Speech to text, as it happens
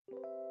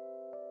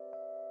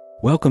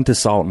Welcome to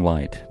Salt and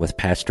Light with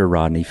Pastor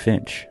Rodney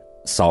Finch.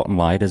 Salt and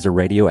Light is a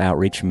radio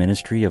outreach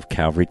ministry of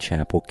Calvary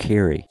Chapel,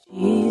 Cary.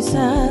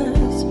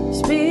 Jesus,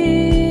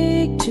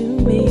 speak to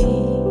me.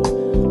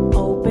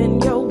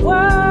 Open your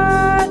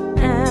word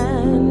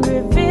and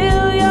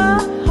reveal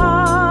your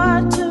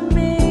heart to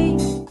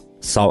me.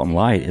 Salt and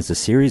Light is a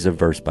series of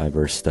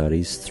verse-by-verse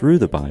studies through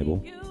the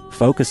Bible,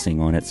 focusing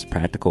on its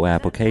practical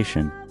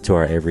application to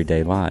our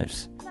everyday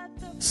lives.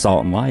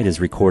 Salt and Light is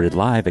recorded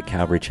live at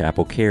Calvary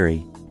Chapel,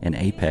 Cary in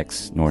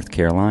Apex, North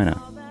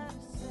Carolina.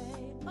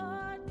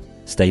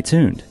 Stay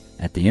tuned.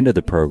 At the end of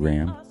the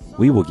program,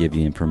 we will give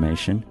you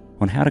information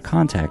on how to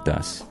contact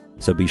us,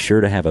 so be sure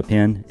to have a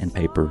pen and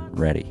paper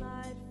ready.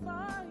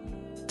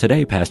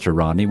 Today, Pastor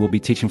Rodney will be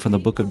teaching from the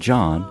book of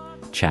John,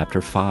 chapter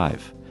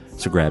 5.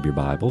 So grab your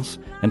Bibles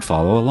and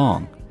follow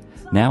along.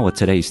 Now with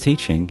today's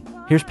teaching,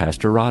 here's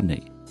Pastor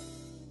Rodney.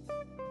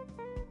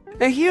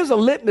 And here's a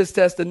litmus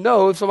test to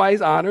know if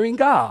somebody's honoring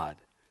God.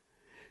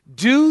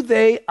 Do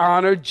they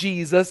honor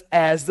Jesus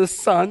as the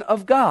Son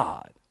of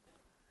God?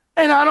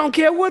 And I don't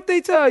care what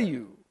they tell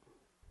you.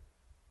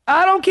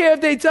 I don't care if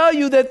they tell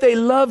you that they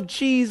love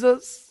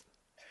Jesus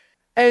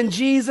and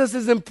Jesus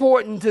is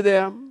important to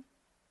them,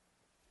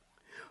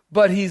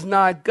 but he's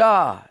not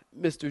God,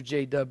 Mr.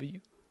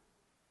 JW.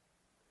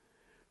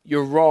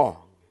 You're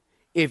wrong.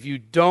 If you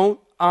don't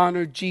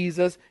honor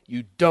Jesus,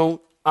 you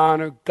don't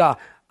honor God.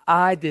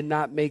 I did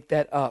not make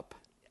that up.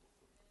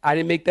 I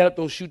didn't make that up.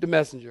 Don't shoot the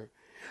messenger.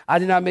 I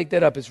did not make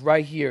that up. It's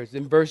right here. It's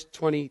in verse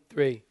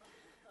 23.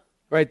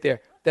 Right there.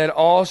 That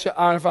all shall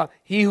honor the Father.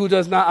 He who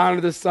does not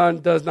honor the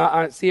Son does not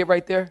honor. See it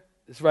right there?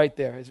 It's right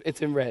there.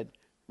 It's in red.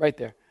 Right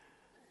there.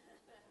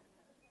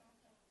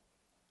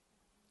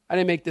 I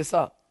didn't make this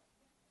up.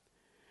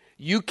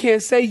 You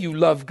can't say you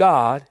love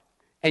God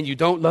and you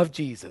don't love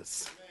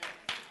Jesus.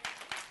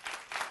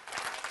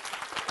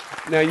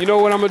 Now, you know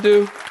what I'm going to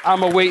do?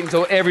 I'm going to wait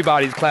until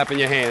everybody's clapping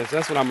your hands.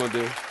 That's what I'm going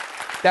to do.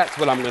 That's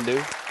what I'm going to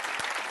do.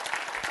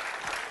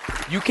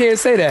 You can't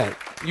say that.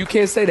 You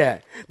can't say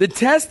that. The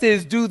test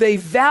is, do they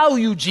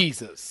value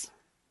Jesus?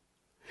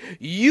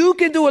 You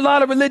can do a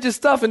lot of religious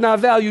stuff and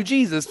not value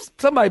Jesus.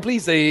 Somebody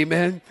please say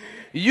amen.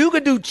 You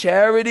could do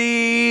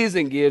charities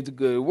and give to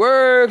good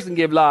works and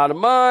give a lot of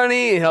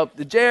money and help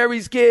the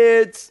Jerry's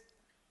kids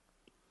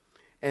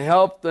and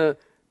help the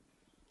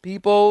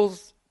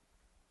peoples.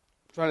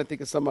 I'm trying to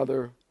think of some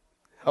other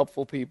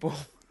helpful people.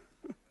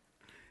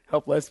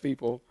 Helpless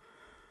people.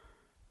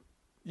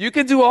 You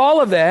can do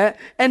all of that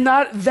and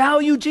not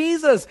value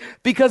Jesus,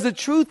 because the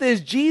truth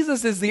is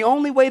Jesus is the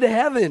only way to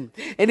heaven.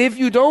 And if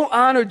you don't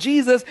honor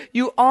Jesus,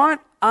 you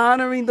aren't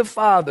honoring the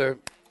Father.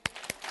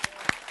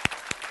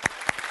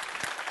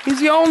 He's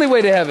the only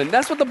way to heaven.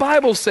 That's what the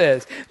Bible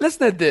says.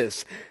 Listen to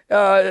this.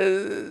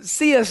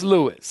 C.S.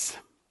 Lewis,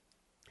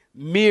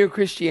 Mere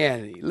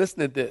Christianity. Listen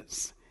to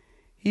this.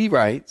 He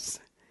writes,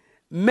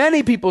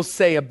 many people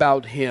say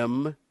about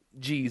him,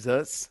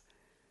 Jesus,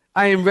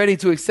 I am ready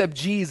to accept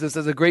Jesus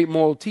as a great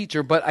moral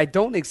teacher, but I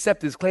don't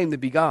accept his claim to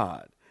be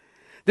God.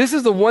 This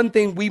is the one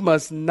thing we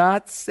must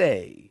not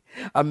say.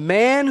 A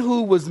man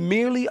who was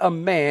merely a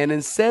man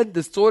and said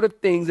the sort of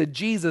things that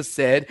Jesus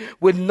said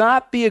would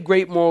not be a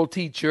great moral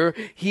teacher.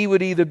 He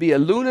would either be a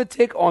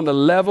lunatic on the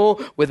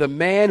level with a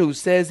man who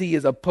says he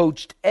is a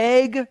poached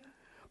egg,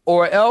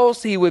 or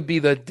else he would be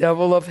the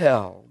devil of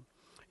hell.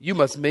 You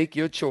must make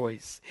your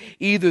choice.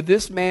 Either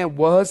this man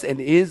was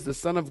and is the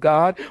Son of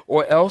God,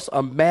 or else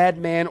a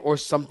madman or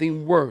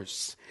something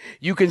worse.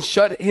 You can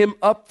shut him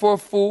up for a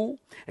fool,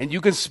 and you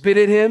can spit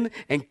at him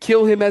and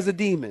kill him as a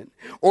demon.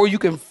 Or you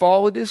can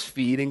fall at his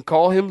feet and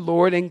call him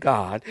Lord and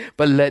God,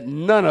 but let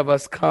none of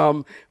us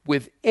come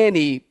with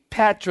any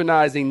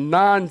patronizing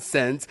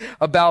nonsense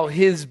about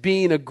his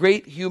being a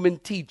great human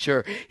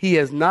teacher. He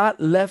has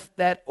not left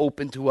that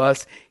open to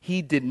us.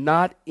 He did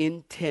not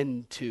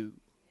intend to.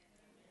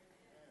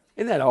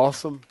 Isn't that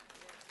awesome?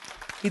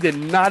 He did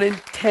not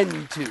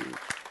intend to.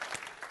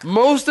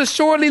 Most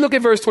assuredly, look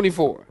at verse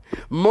 24.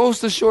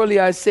 Most assuredly,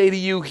 I say to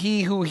you,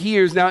 he who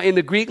hears. Now, in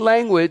the Greek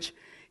language,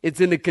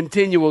 it's in the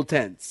continual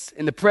tense,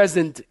 in the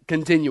present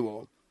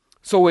continual.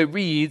 So it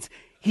reads,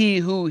 he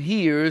who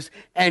hears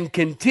and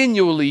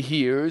continually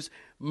hears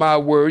my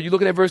word. You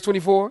looking at verse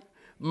 24?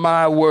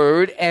 My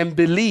word, and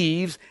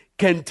believes,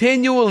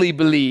 continually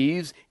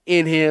believes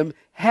in him,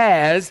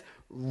 has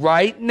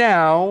right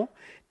now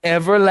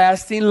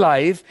everlasting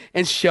life,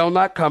 and shall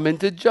not come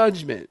into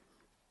judgment.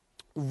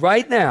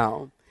 Right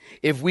now,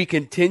 if we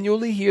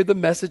continually hear the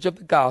message of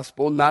the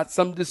gospel, not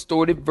some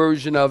distorted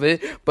version of it,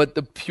 but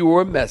the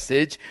pure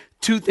message,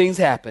 two things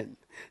happen.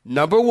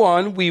 Number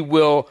one, we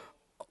will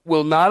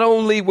not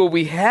only will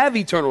we have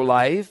eternal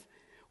life,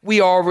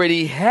 we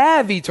already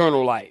have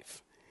eternal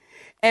life.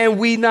 And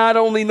we not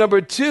only,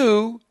 number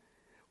two,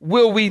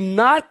 will we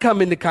not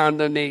come into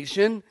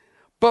condemnation,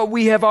 but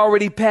we have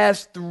already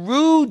passed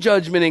through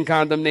judgment and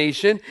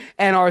condemnation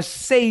and are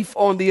safe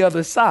on the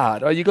other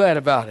side. Are you glad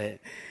about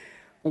it?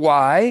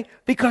 Why?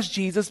 Because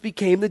Jesus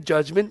became the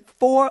judgment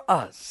for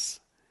us.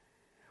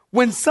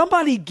 When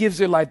somebody gives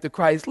their life to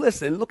Christ,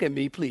 listen, look at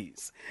me,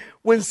 please.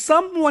 When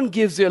someone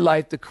gives their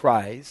life to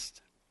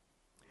Christ,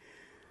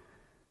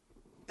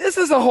 this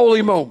is a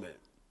holy moment.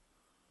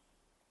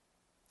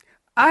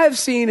 I have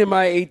seen in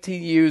my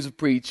 18 years of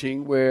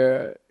preaching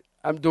where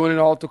I'm doing an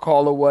altar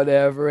call or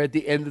whatever at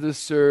the end of the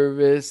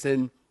service,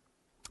 and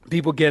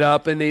people get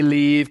up and they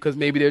leave because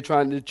maybe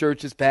the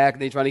church is packed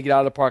and they're trying to get out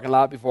of the parking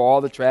lot before all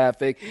the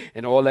traffic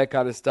and all that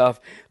kind of stuff.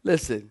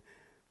 Listen,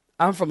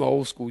 I'm from the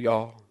old school,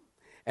 y'all.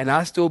 And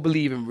I still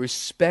believe in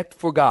respect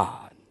for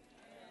God.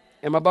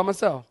 Am I by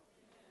myself?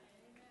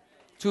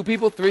 2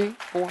 people, 3,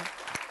 4.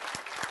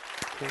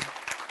 Okay.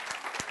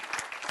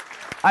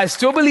 I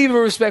still believe in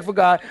respect for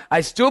God.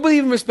 I still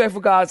believe in respect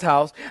for God's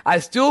house. I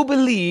still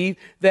believe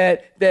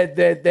that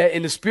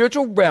in the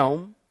spiritual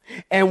realm,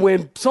 and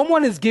when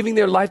someone is giving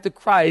their life to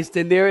Christ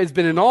and there has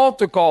been an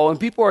altar call and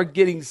people are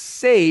getting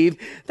saved,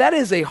 that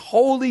is a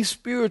holy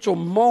spiritual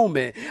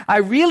moment. I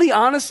really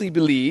honestly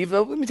believe,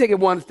 let me take it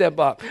one step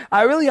up.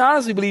 I really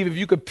honestly believe if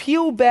you could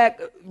peel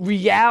back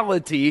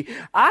reality,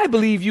 I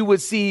believe you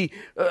would see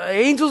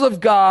angels of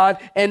God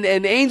and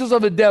angels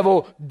of the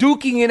devil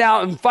duking it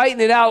out and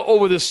fighting it out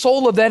over the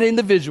soul of that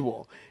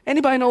individual.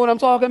 Anybody know what I'm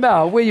talking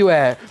about? Where you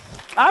at?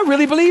 I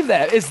really believe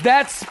that. It's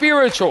that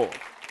spiritual.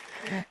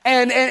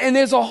 And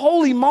there's a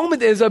holy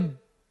moment, there's a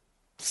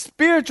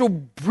spiritual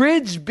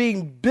bridge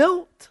being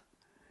built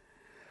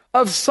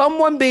of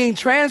someone being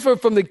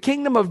transferred from the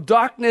kingdom of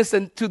darkness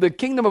and to the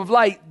kingdom of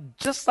light.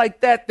 Just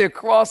like that, they're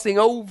crossing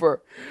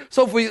over.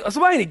 So for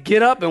somebody to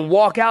get up and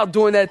walk out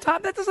during that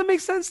time, that doesn't make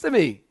sense to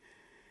me.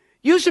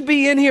 You should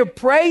be in here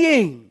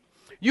praying.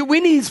 We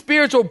need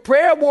spiritual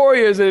prayer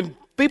warriors and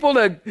people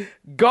to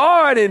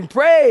guard and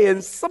pray.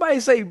 And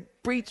somebody say,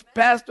 preach,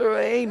 pastor,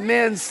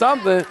 amen,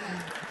 something.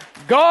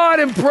 Guard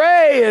and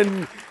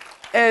pray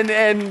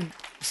and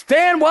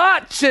stand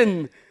watch,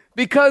 and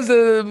because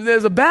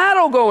there's a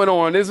battle going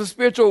on. There's a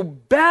spiritual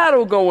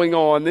battle going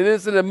on, and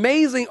it's an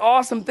amazing,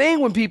 awesome thing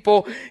when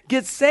people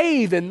get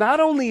saved. And not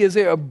only is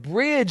there a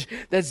bridge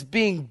that's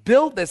being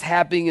built that's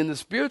happening in the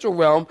spiritual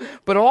realm,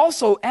 but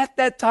also at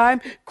that time,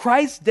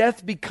 Christ's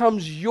death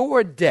becomes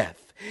your death.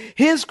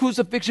 His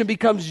crucifixion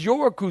becomes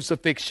your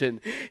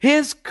crucifixion.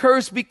 His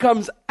curse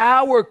becomes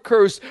our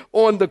curse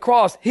on the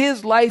cross.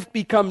 His life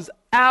becomes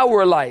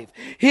our life.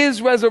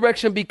 His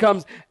resurrection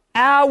becomes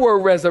our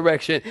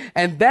resurrection.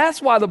 And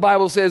that's why the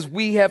Bible says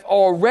we have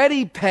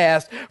already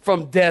passed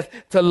from death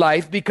to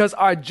life, because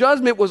our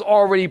judgment was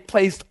already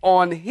placed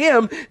on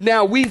him.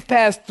 Now we've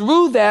passed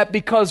through that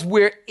because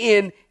we're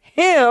in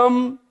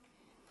him.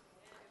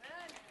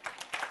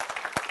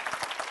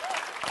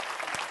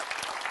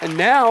 And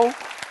now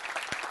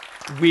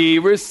we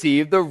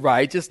receive the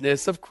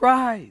righteousness of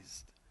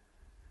Christ.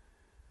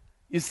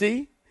 You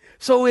see?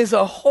 So it's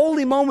a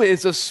holy moment.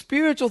 It's a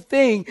spiritual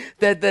thing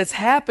that's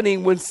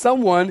happening when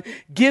someone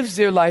gives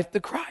their life to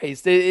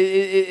Christ.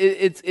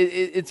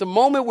 It's a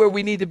moment where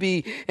we need to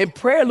be in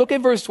prayer. Look at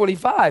verse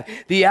 25.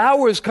 The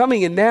hour is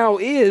coming, and now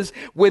is,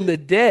 when the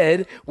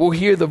dead will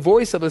hear the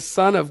voice of the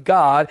Son of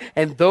God,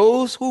 and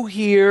those who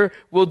hear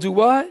will do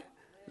what?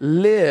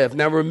 Live.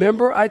 Now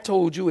remember, I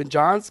told you in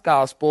John's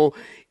gospel,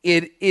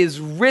 it is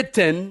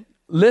written,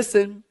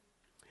 listen,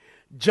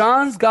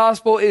 John's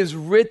gospel is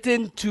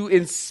written to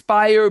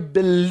inspire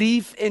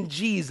belief in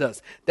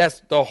Jesus.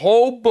 That's the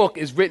whole book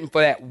is written for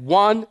that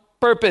one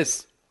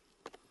purpose.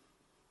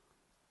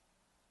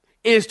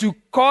 Is to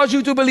cause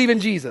you to believe in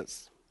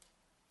Jesus.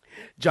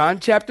 John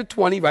chapter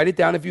 20, write it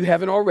down if you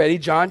haven't already.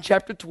 John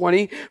chapter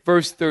 20,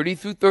 verse 30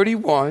 through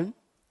 31.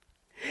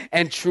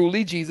 And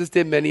truly Jesus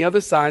did many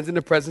other signs in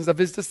the presence of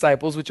his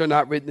disciples, which are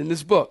not written in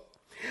this book.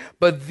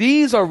 But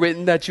these are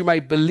written that you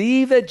might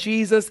believe that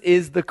Jesus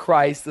is the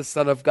Christ, the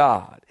Son of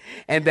God,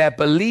 and that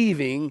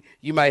believing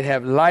you might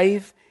have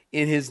life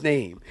in his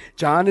name.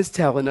 John is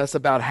telling us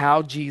about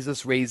how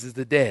Jesus raises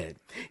the dead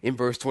in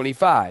verse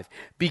 25,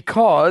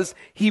 because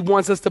he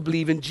wants us to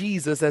believe in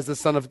Jesus as the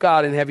Son of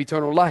God and have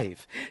eternal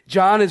life.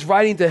 John is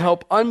writing to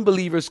help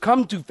unbelievers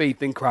come to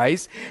faith in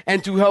Christ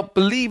and to help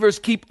believers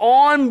keep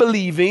on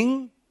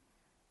believing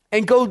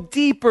and go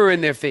deeper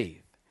in their faith.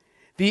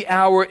 The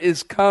hour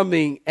is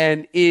coming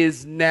and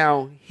is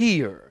now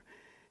here.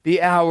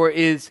 The hour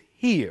is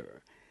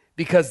here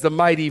because the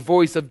mighty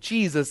voice of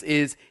Jesus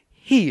is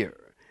here.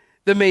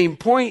 The main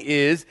point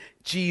is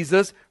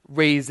Jesus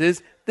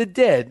raises the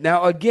dead.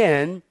 Now,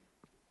 again,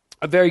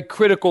 a very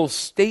critical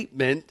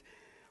statement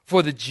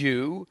for the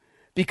Jew,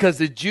 because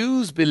the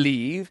Jews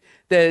believe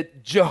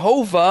that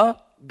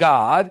Jehovah,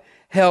 God,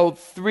 held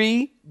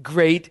 3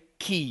 great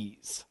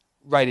keys.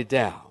 Write it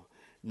down.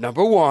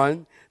 Number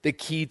 1, the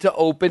key to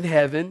open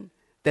heaven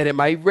that it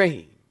might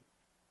rain.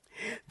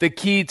 The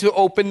key to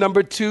open,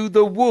 number 2,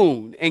 the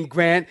womb and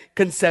grant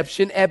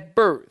conception at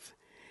birth.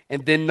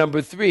 And then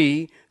number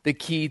 3, the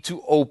key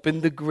to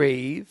open the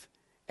grave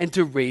and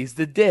to raise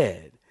the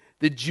dead.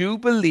 The Jew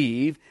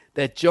believed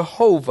that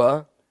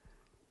Jehovah,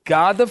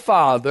 God the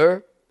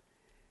Father,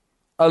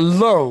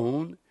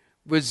 alone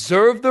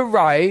reserved the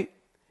right,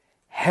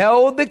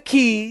 held the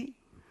key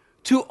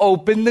to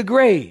open the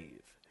grave.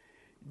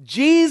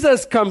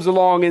 Jesus comes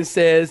along and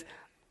says,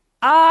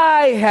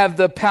 I have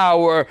the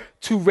power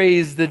to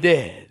raise the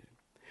dead.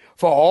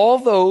 For all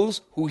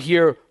those who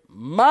hear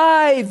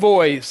my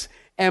voice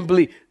and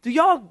believe. Do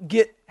y'all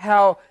get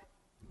how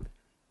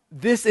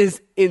this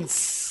is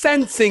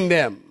incensing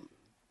them?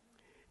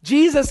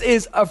 Jesus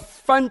is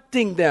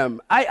affronting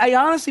them. I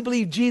honestly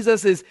believe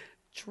Jesus is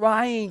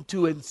trying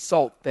to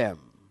insult them.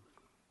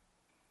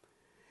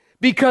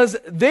 Because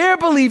their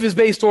belief is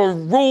based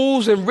on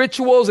rules and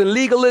rituals and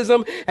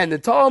legalism and the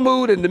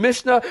Talmud and the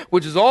Mishnah,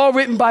 which is all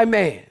written by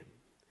man.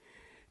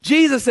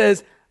 Jesus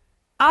says,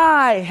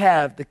 I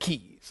have the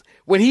keys.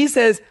 When he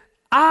says,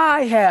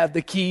 I have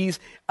the keys,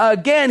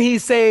 again,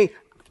 he's saying,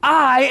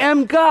 I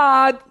am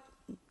God.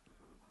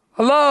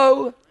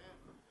 Hello?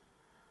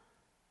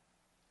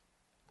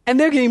 And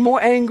they're getting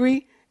more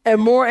angry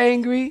and more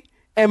angry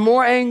and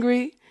more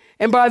angry.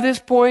 And by this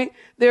point,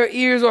 their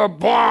ears are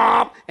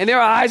bomb and their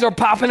eyes are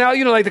popping out.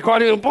 You know, like the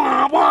cartoon,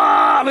 bomb,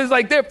 bomb. It's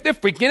like they're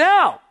freaking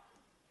out.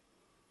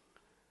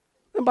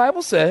 The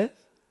Bible says,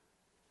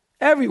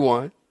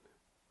 everyone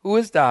who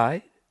has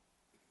died,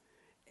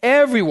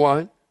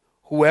 everyone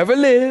who ever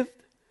lived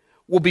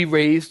will be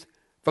raised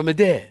from the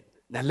dead.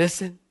 Now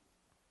listen,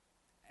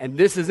 and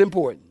this is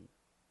important.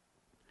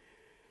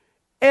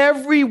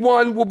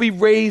 Everyone will be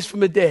raised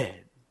from the dead.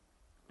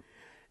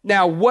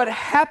 Now, what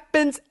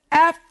happens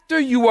after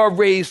you are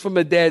raised from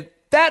the dead,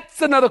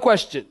 that's another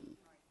question.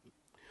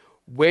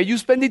 Where you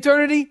spend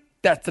eternity,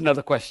 that's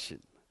another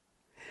question.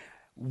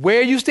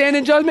 Where you stand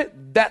in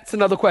judgment, that's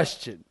another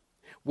question.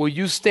 Will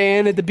you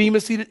stand at the bema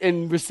seat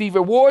and receive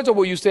rewards, or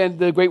will you stand at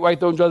the great white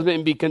throne judgment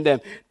and be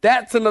condemned?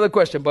 That's another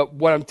question. But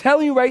what I'm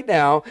telling you right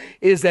now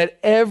is that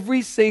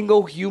every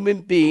single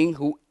human being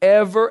who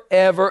ever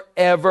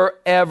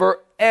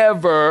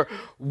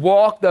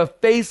walk the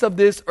face of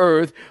this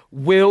earth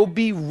will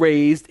be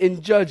raised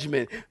in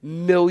judgment.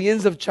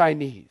 Millions of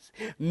Chinese,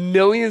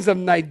 millions of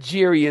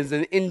Nigerians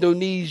and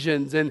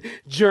Indonesians and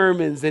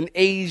Germans and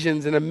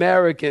Asians and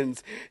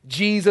Americans.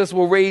 Jesus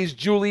will raise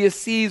Julius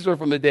Caesar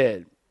from the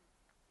dead.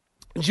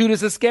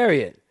 Judas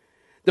Iscariot,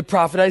 the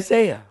prophet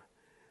Isaiah,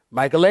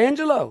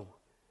 Michelangelo,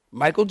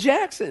 Michael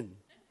Jackson,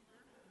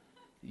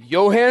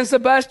 Johann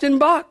Sebastian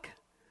Bach,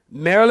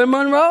 Marilyn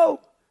Monroe,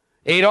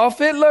 Adolf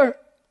Hitler,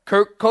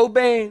 Kurt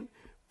Cobain,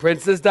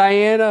 Princess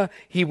Diana.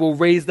 He will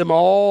raise them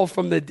all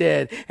from the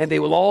dead, and they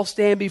will all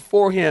stand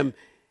before him,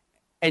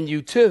 and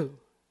you too.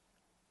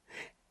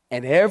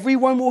 And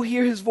everyone will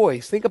hear his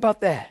voice. Think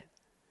about that.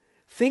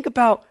 Think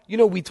about,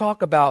 we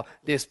talk about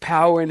there's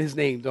power in his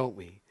name, don't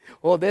we?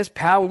 Well, there's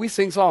power. We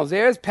sing songs.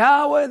 There's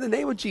power in the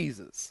name of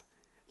Jesus.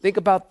 Think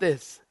about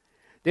this.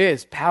 There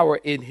is power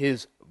in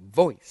his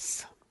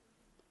voice.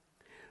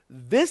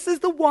 This is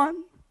the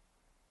one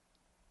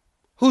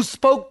who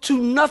spoke to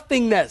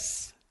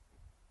nothingness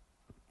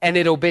and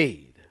it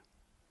obeyed.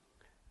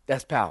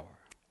 That's power.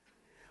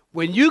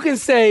 When you can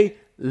say,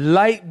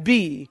 light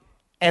be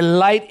and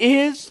light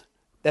is,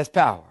 that's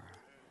power.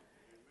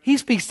 He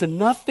speaks to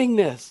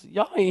nothingness.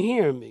 Y'all ain't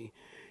hearing me.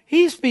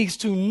 He speaks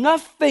to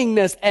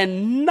nothingness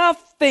and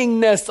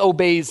nothingness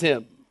obeys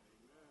him.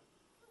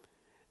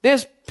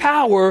 There's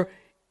power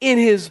in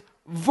his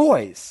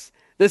voice.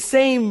 The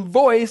same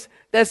voice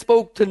that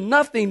spoke to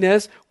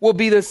nothingness will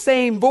be the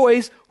same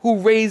voice who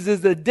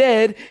raises the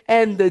dead,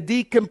 and the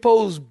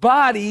decomposed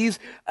bodies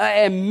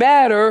and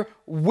matter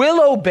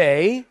will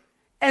obey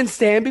and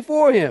stand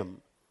before him.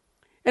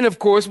 And of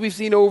course, we've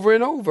seen over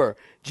and over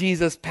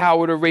Jesus'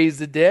 power to raise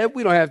the dead.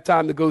 We don't have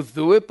time to go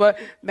through it, but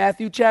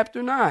Matthew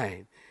chapter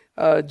 9.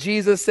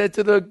 Jesus said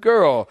to the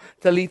girl,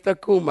 Talitha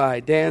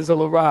Kumai,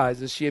 damsel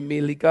arise, and she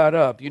immediately got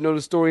up. You know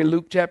the story in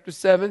Luke chapter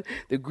 7,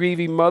 the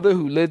grieving mother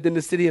who lived in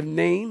the city of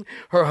Nain.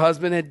 Her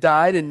husband had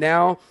died, and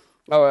now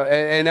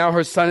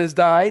her son has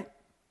died.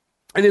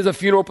 And there's a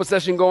funeral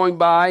procession going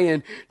by,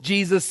 and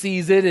Jesus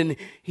sees it, and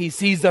he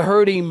sees the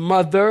hurting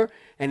mother,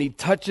 and he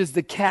touches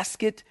the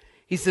casket.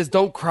 He says,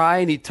 don't cry,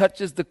 and he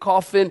touches the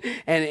coffin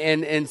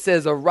and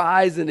says,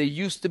 arise, and the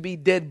used to be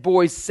dead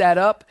boy sat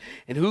up.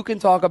 And who can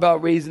talk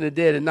about raising the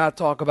dead and not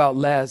talk about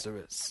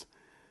Lazarus?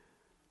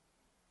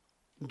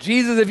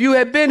 Jesus, if you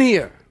had been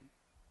here,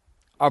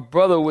 our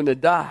brother wouldn't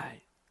have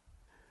died.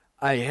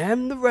 I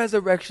am the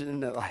resurrection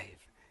and the life.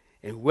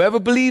 And whoever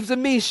believes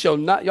in me shall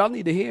not, y'all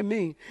need to hear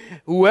me.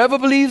 Whoever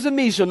believes in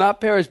me shall not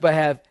perish but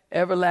have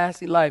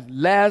everlasting life.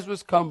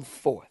 Lazarus, come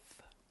forth.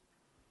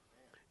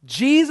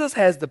 Jesus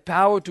has the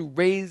power to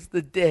raise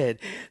the dead.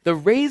 The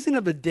raising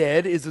of the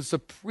dead is the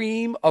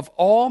supreme of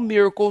all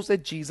miracles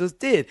that Jesus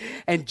did.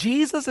 And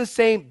Jesus is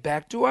saying,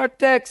 back to our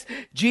text,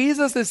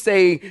 Jesus is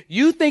saying,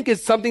 you think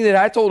it's something that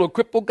I told a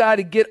crippled guy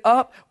to get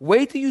up?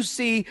 Wait till you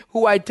see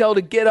who I tell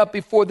to get up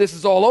before this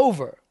is all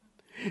over.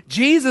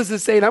 Jesus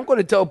is saying, I'm going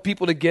to tell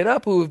people to get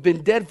up who have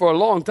been dead for a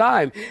long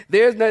time.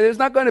 There's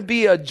not going to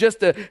be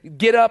just a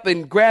get up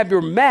and grab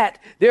your mat.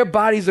 Their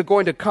bodies are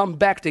going to come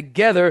back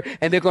together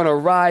and they're going to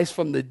rise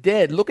from the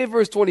dead. Look at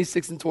verse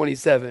 26 and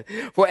 27.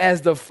 For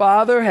as the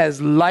Father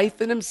has life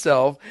in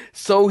himself,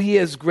 so he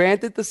has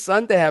granted the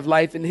Son to have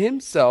life in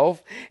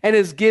himself and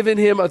has given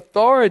him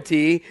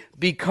authority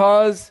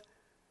because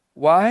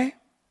Why?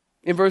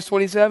 In verse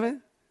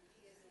 27?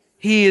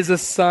 He is a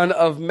son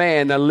of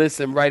man. Now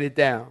listen, write it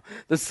down.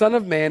 The son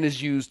of man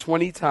is used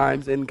 20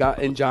 times in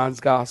John's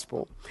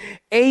gospel,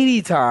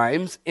 80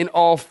 times in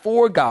all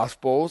 4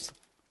 gospels,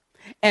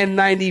 and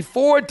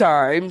 94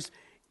 times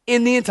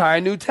in the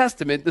entire New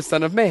Testament, the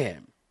son of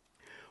man.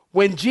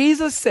 When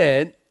Jesus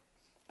said,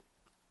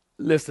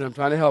 listen, I'm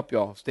trying to help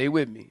y'all. Stay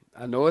with me.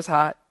 I know it's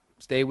hot.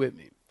 Stay with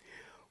me.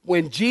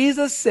 When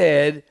Jesus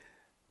said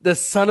the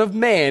son of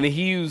man,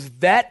 he used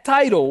that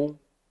title,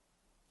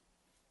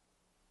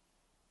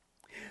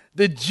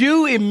 the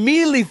Jew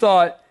immediately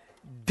thought,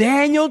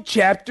 Daniel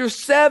chapter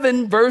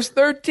 7, verse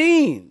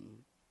 13.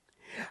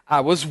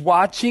 I was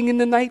watching in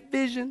the night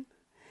vision,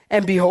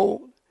 and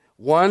behold,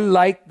 one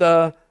like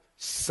the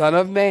Son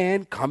of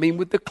Man coming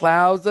with the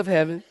clouds of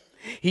heaven.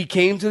 He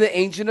came to the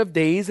Ancient of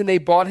Days, and they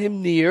brought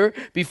him near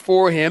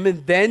before him,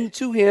 and then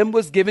to him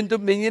was given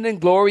dominion and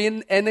glory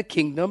and a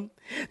kingdom,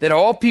 that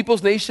all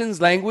peoples,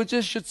 nations,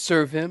 languages should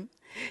serve him.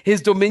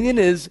 His dominion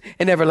is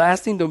an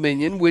everlasting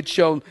dominion which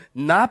shall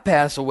not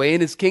pass away,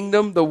 and his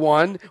kingdom the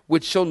one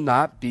which shall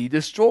not be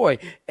destroyed.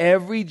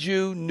 Every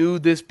Jew knew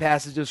this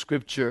passage of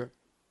Scripture.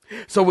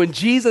 So when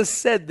Jesus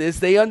said this,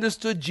 they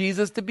understood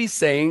Jesus to be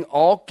saying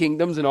all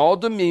kingdoms and all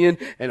dominion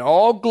and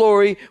all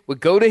glory would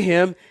go to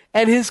him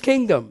and his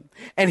kingdom,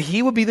 and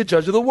he would be the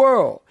judge of the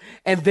world.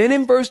 And then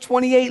in verse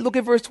 28, look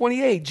at verse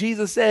 28,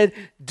 Jesus said,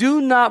 do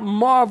not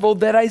marvel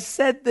that I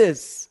said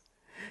this.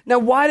 Now,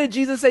 why did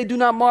Jesus say, do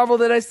not marvel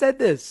that I said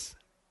this?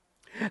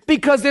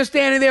 Because they're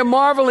standing there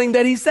marveling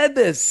that he said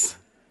this.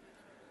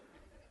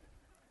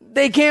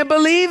 They can't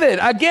believe it.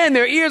 Again,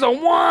 their ears are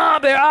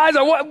womp, their eyes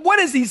are what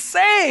is he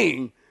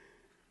saying?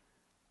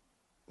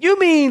 You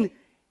mean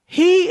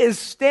he is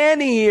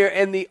standing here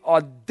and the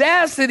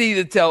audacity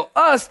to tell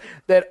us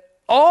that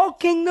all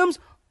kingdoms,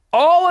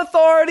 all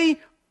authority,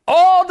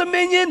 all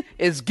dominion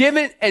is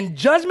given and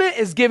judgment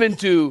is given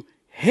to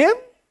him?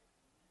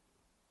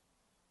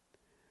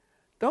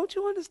 Don't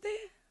you understand?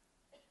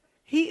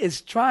 He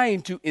is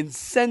trying to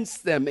incense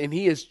them, and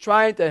he is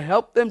trying to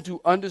help them to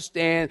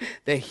understand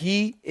that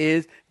he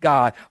is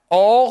God.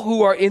 All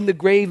who are in the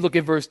grave, look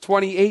at verse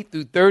 28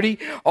 through 30.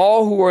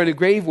 All who are in the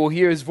grave will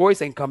hear his voice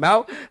and come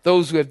out.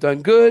 Those who have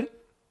done good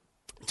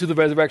to the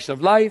resurrection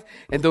of life,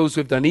 and those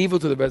who have done evil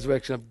to the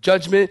resurrection of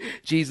judgment.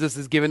 Jesus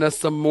has given us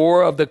some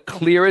more of the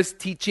clearest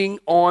teaching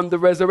on the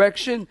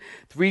resurrection.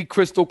 3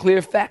 crystal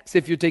clear facts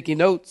if you're taking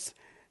notes.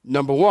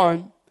 Number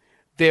 1,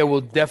 there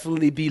will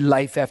definitely be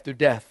life after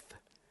death.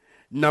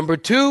 Number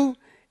 2,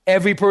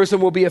 every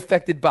person will be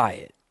affected by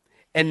it.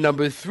 And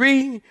number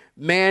 3,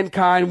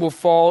 mankind will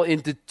fall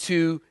into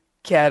 2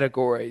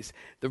 categories: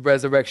 the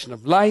resurrection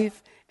of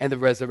life and the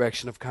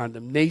resurrection of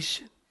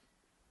condemnation.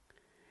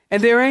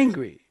 And they're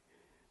angry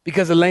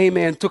because a lame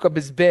man took up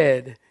his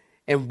bed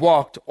and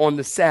walked on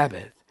the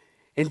Sabbath.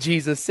 And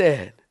Jesus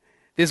said,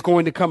 there's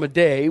going to come a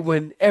day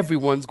when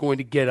everyone's going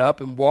to get up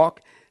and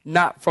walk,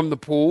 not from the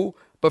pool,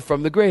 but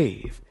from the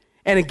grave.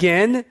 And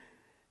again,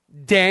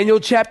 Daniel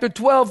chapter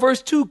 12,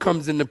 verse 2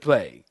 comes into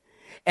play.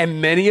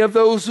 And many of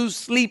those who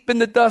sleep in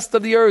the dust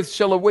of the earth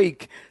shall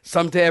awake,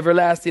 some to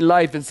everlasting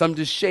life and some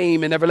to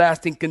shame and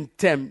everlasting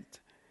contempt.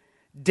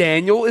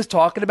 Daniel is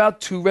talking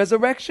about 2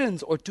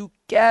 resurrections or 2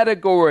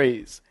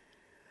 categories.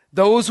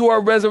 Those who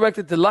are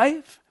resurrected to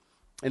life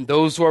and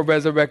those who are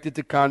resurrected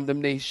to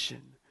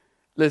condemnation.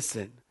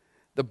 Listen,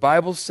 the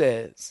Bible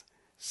says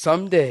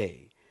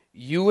someday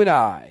you and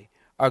I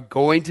are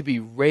going to be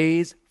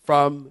raised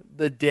from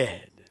the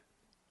dead.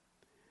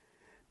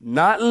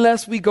 Not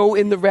unless we go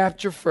in the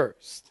rapture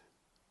first.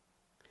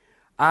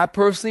 I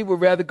personally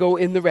would rather go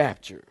in the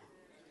rapture.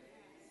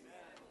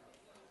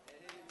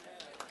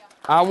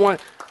 I want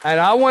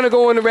to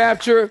go in the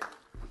rapture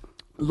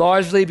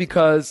largely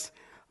because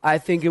I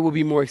think it will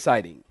be more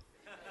exciting.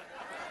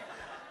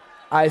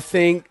 I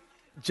think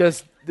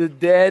just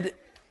the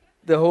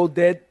whole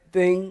dead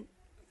thing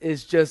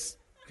is just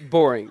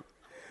boring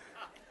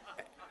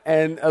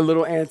and a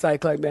little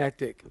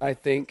anticlimactic, I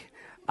think.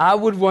 I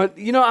would want,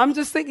 I'm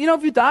just thinking,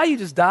 if you die, you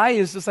just die.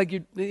 It's just like,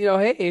 he's dead.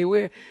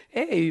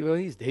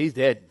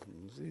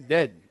 He's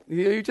dead.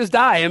 You just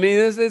die. I mean,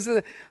 it's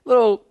a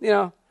little,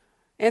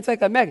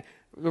 anticlimactic.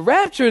 The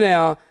rapture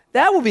now,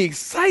 that will be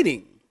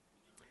exciting.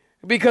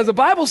 Because the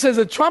Bible says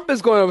a trumpet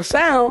is going to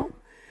sound,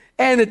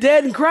 and the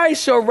dead in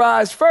Christ shall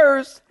rise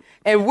first,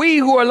 and we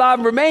who are alive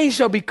and remain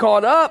shall be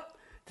caught up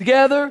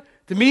together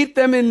to meet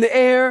them in the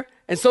air,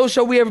 and so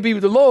shall we ever be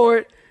with the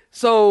Lord.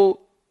 So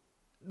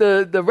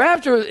the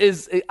rapture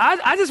is,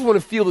 I just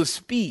want to feel the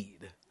speed.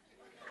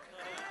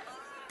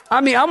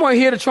 I mean, I want to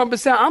hear the trumpet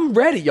sound. I'm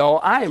ready, y'all.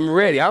 I am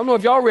ready. I don't know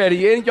if y'all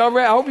ready. Ain't y'all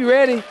ready? I hope you're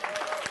ready.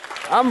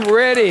 I'm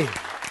ready.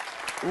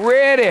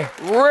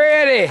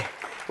 Ready.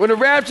 When the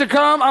rapture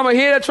comes, I'm going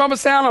to hear that trumpet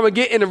sound. I'm going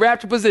to get in the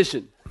rapture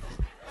position.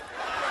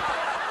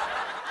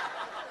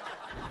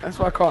 That's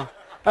what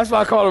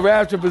I call a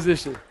rapture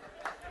position.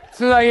 As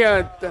soon as I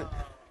hear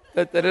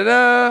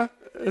da-da-da-da,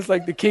 it's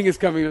like the king is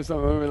coming or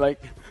something. I'm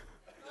like,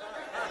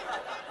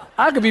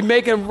 I could be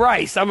making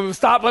rice. I'm going to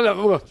stop.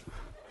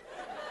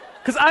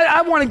 Because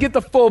I want to get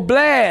the full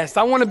blast.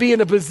 I want to be in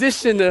a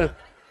position to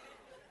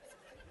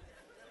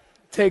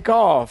take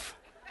off.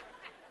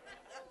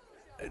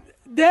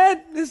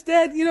 Dad,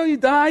 you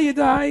die, you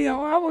die.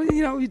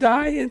 You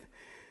die. And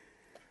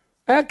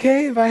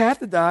okay, if I have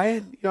to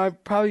die,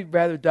 I'd probably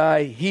rather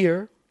die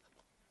here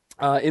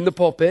in the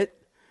pulpit.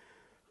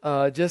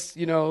 Most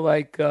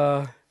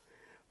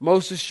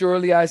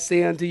assuredly I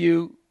say unto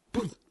you,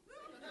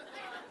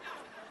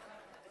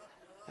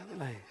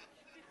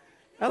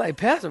 I'm like,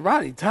 Pastor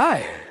Rodney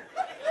tired.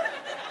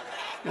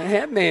 Man,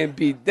 that man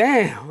be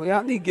down.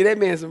 Y'all need to get that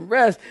man some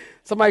rest.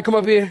 Somebody come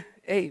up here.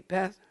 Hey,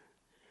 Pastor.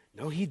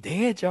 No, he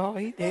dead, y'all.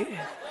 He dead.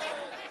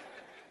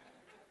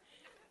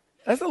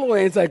 That's a little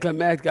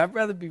anticlimactic. I'd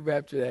rather be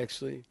raptured,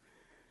 actually.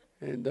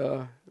 And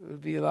it would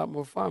be a lot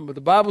more fun. But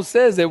the Bible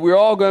says that we're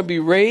all going to be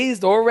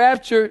raised or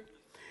raptured.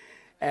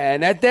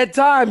 And at that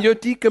time, your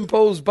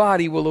decomposed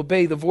body will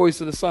obey the voice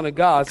of the Son of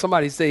God.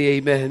 Somebody say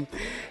amen.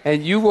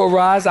 And you will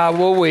rise. I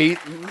will wait.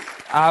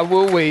 I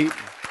will wait.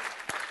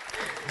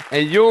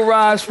 And you'll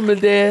rise from the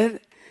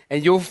dead,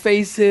 and you'll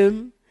face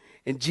him.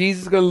 And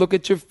Jesus is going to look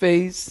at your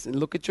face and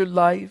look at your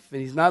life. And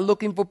he's not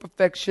looking for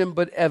perfection,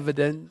 but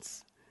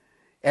evidence.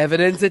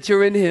 Evidence that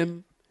you're in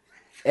him.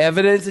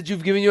 Evidence that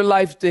you've given your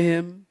life to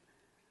him.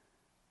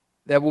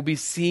 That will be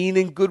seen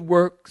in good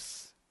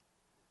works.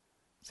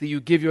 So you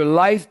give your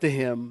life to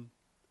him,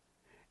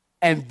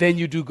 and then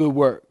you do good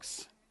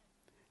works.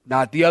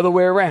 Not the other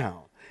way around.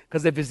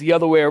 Because if it's the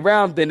other way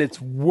around, then it's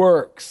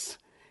works.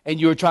 And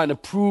you're trying to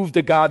prove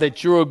to God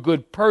that you're a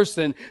good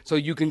person so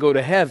you can go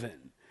to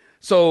heaven.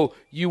 So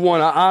you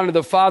want to honor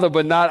the Father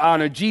but not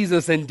honor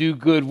Jesus and do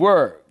good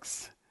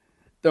works.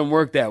 Doesn't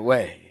work that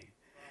way.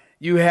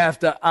 You have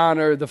to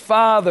honor the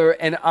Father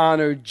and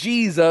honor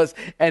Jesus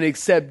and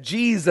accept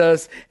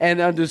Jesus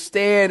and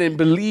understand and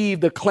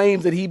believe the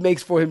claims that he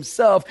makes for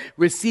himself,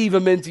 receive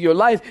him into your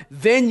life.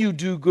 Then you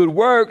do good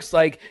works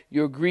like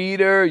you're a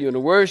greeter, you're in a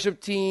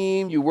worship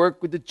team, you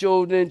work with the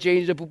children,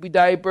 change the poopy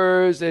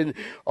diapers and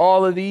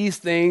all of these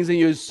things, and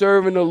you're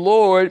serving the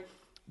Lord,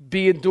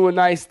 doing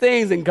nice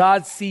things, and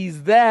God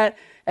sees that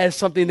as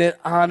something that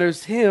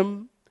honors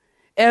him.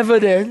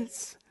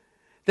 Evidence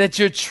that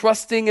you're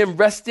trusting and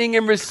resting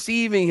and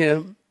receiving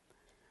him.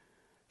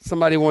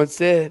 Somebody once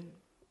said,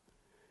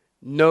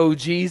 no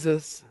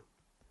Jesus,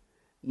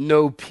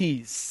 no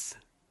peace.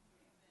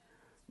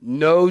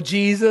 No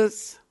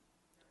Jesus,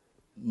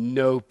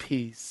 no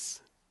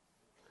peace.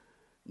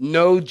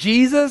 No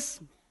Jesus,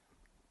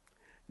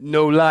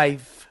 no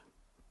life.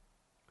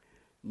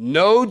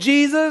 No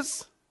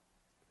Jesus,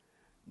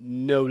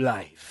 no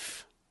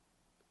life.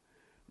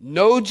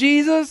 No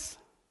Jesus,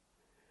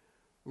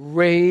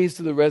 raised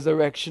to the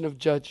resurrection of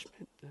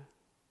judgment.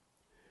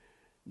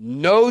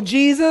 No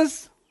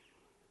Jesus,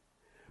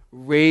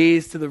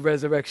 raised to the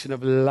resurrection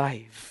of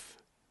life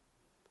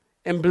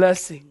and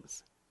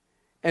blessings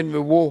and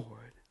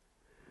reward.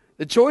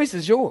 The choice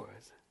is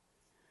yours.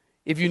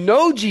 If you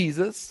know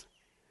Jesus,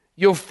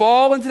 you'll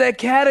fall into that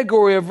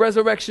category of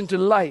resurrection to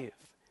life.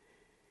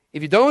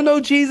 If you don't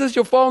know Jesus,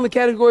 you'll fall in the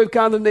category of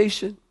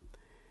condemnation.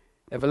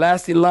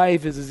 Everlasting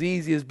life is as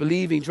easy as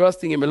believing,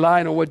 trusting, and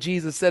relying on what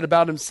Jesus said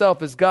about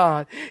himself as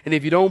God. And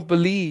if you don't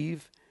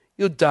believe,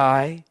 you'll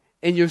die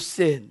in your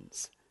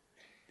sins.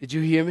 Did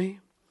you hear me?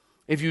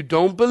 If you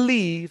don't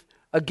believe,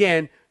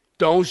 again,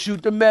 don't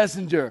shoot the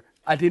messenger.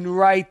 I didn't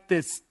write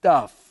this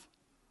stuff.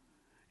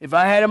 If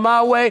I had it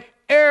my way,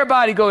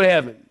 everybody go to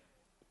heaven.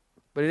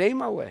 But it ain't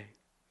my way.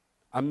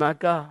 I'm not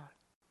God.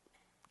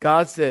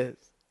 God says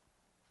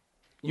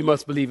you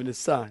must believe in his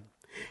Son.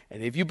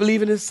 And if you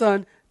believe in his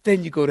Son,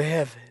 then you go to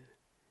heaven.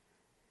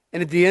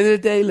 And at the end of the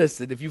day,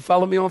 listen, if you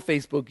follow me on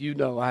Facebook, you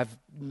know I've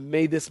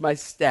made this my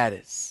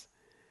status.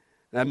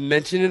 And I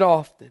mention it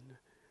often.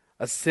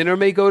 A sinner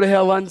may go to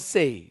hell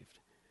unsaved,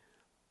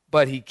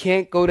 but he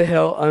can't go to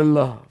hell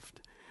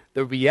unloved.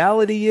 The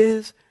reality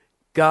is,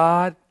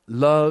 God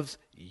loves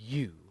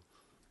you.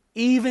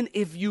 Even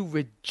if you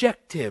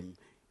reject him,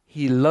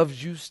 he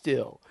loves you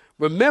still.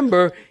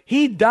 Remember,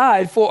 he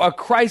died for a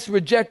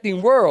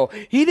Christ-rejecting world.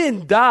 He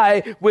didn't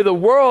die with a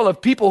world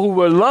of people who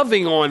were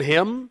loving on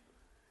him.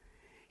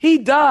 He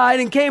died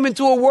and came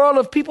into a world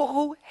of people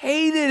who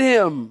hated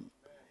him.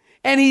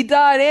 And he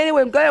died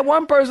anyway. I'm glad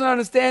one person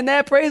understands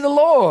that. Praise the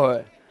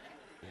Lord.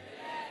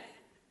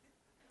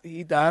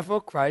 He died for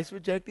a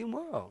Christ-rejecting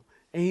world.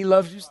 And he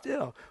loves you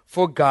still.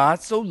 For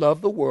God so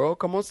loved the world.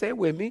 Come on, say it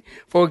with me.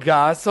 For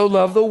God so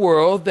loved the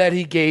world that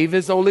he gave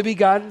his only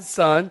begotten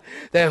Son,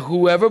 that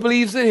whoever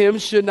believes in him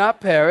should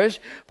not perish,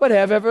 but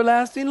have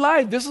everlasting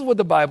life. This is what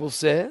the Bible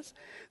says.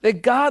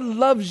 That God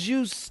loves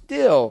you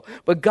still.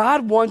 But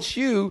God wants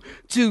you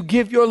to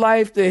give your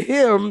life to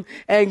him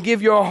and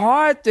give your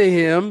heart to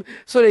him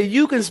so that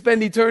you can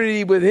spend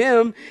eternity with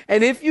him.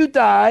 And if you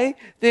die,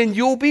 then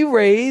you'll be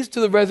raised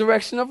to the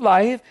resurrection of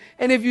life.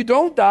 And if you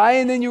don't die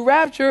and then you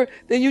rapture,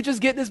 then you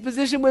just get this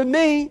position with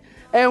me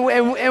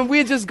and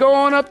we just go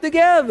on up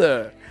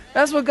together.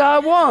 That's what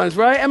God wants,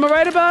 right? Am I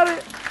right about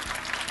it?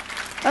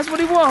 That's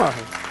what he wants.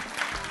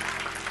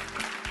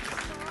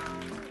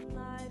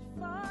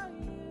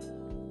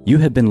 You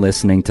have been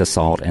listening to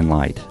Salt and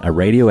Light, a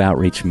radio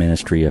outreach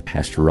ministry of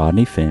Pastor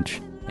Rodney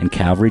Finch and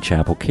Calvary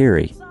Chapel,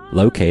 Cary,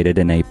 located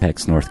in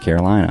Apex, North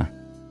Carolina.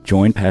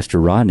 Join Pastor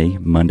Rodney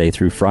Monday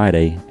through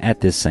Friday at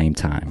this same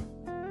time.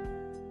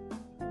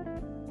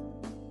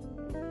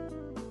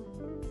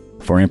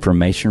 For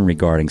information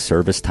regarding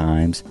service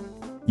times,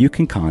 you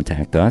can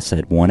contact us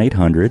at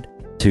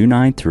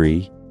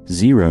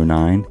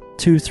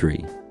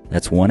 1-800-293-0923.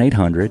 That's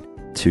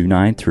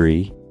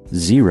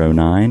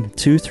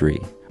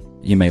 1-800-293-0923.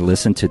 You may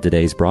listen to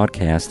today's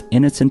broadcast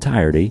in its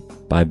entirety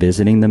by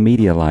visiting the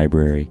media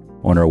library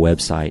on our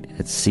website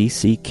at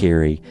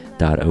cccary.org.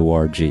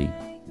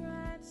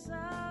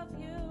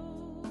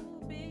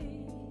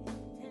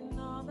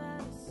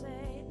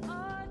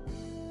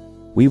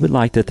 We would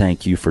like to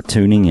thank you for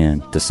tuning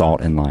in to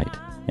Salt and Light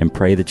and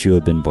pray that you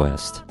have been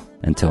blessed.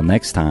 Until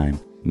next time,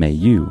 may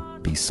you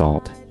be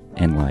salt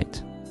and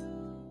light.